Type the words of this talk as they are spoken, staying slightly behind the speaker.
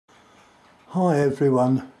Hi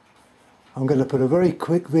everyone, I'm going to put a very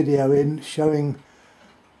quick video in showing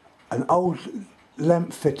an old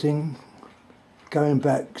lamp fitting going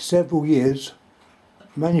back several years,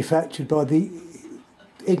 manufactured by the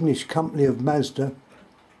English company of Mazda,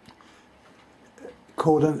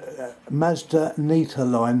 called a Mazda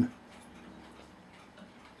Netaline.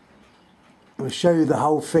 I'll show you the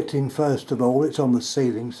whole fitting first of all. It's on the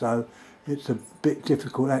ceiling, so it's a bit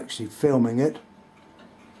difficult actually filming it.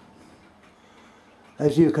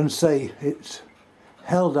 As you can see, it's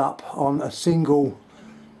held up on a single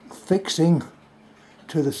fixing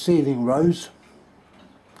to the ceiling rose.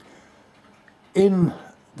 In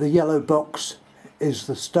the yellow box is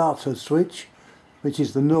the starter switch, which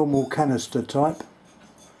is the normal canister type.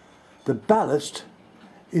 The ballast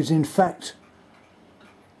is in fact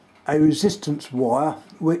a resistance wire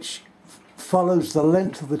which follows the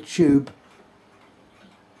length of the tube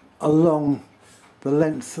along the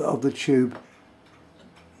length of the tube.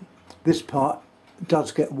 This part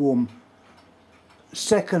does get warm.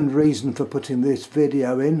 Second reason for putting this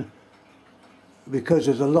video in, because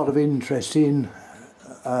there's a lot of interest in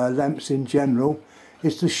lamps in general,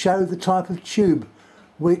 is to show the type of tube,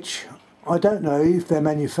 which I don't know if they're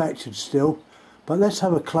manufactured still, but let's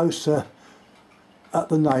have a closer at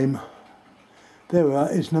the name. There we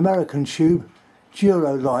are. It's an American tube,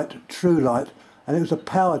 Durotest, Truelite, and it was a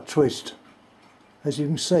power twist. As you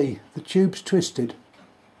can see, the tube's twisted.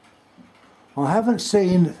 I haven't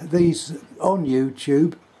seen these on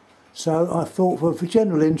YouTube, so I thought for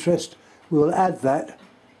general interest we'll add that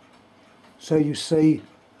so you see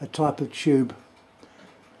a type of tube.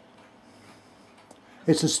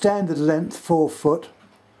 It's a standard length, 4 foot.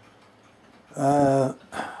 Can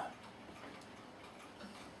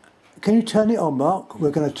you turn it on, Mark?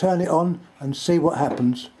 We're going to turn it on and see what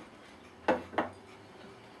happens.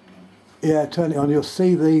 Yeah, turn it on. You'll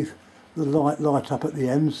see the light up at the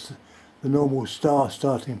ends. The normal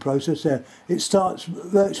starting process there. It starts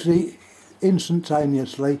virtually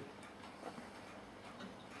instantaneously.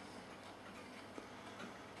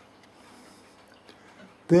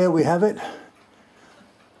 There we have it,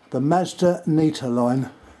 the Mazda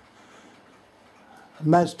Netaline.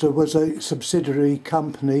 Mazda was a subsidiary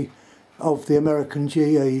company of the American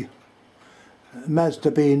GE.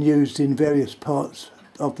 Mazda being used in various parts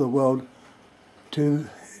of the world to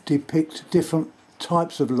depict different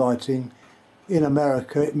types of lighting. In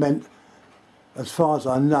America it meant, as far as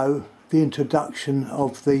I know, the introduction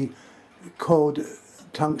of the coiled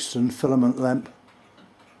tungsten filament lamp.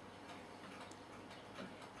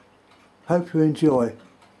 Hope you enjoy.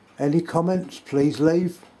 Any comments please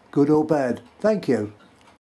leave, good or bad. Thank you.